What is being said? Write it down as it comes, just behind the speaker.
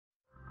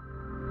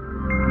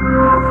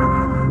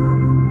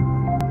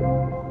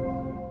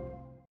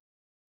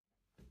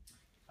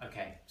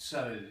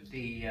So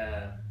the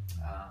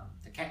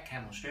cat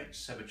camel stretch,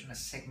 so we're trying to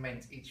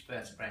segment each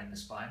vertebrae in the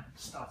spine,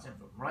 starting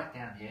from right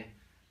down here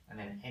and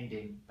then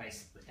ending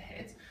basically with the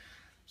head.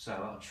 So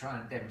I'll try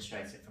and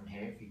demonstrate it from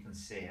here if you can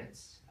see it.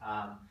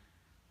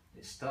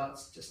 It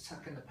starts just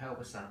tucking the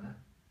pelvis under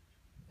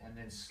and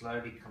then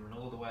slowly coming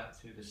all the way up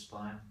through the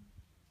spine.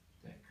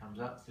 Then it comes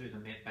up through the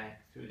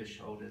mid-back, through the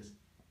shoulders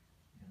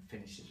and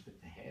finishes with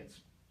the head.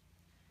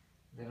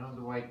 Then on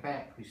the way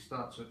back we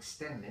start to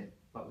extend it,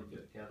 but we do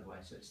it the other way.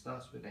 So it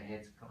starts with the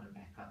head coming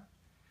back up,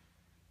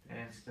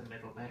 then to the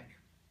middle back,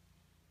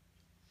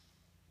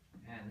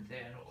 and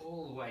then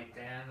all the way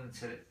down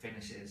until it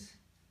finishes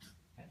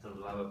at the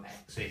lower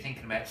back. So you're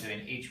thinking about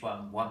doing each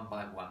one by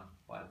one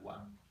by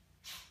one.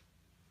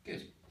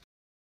 Good.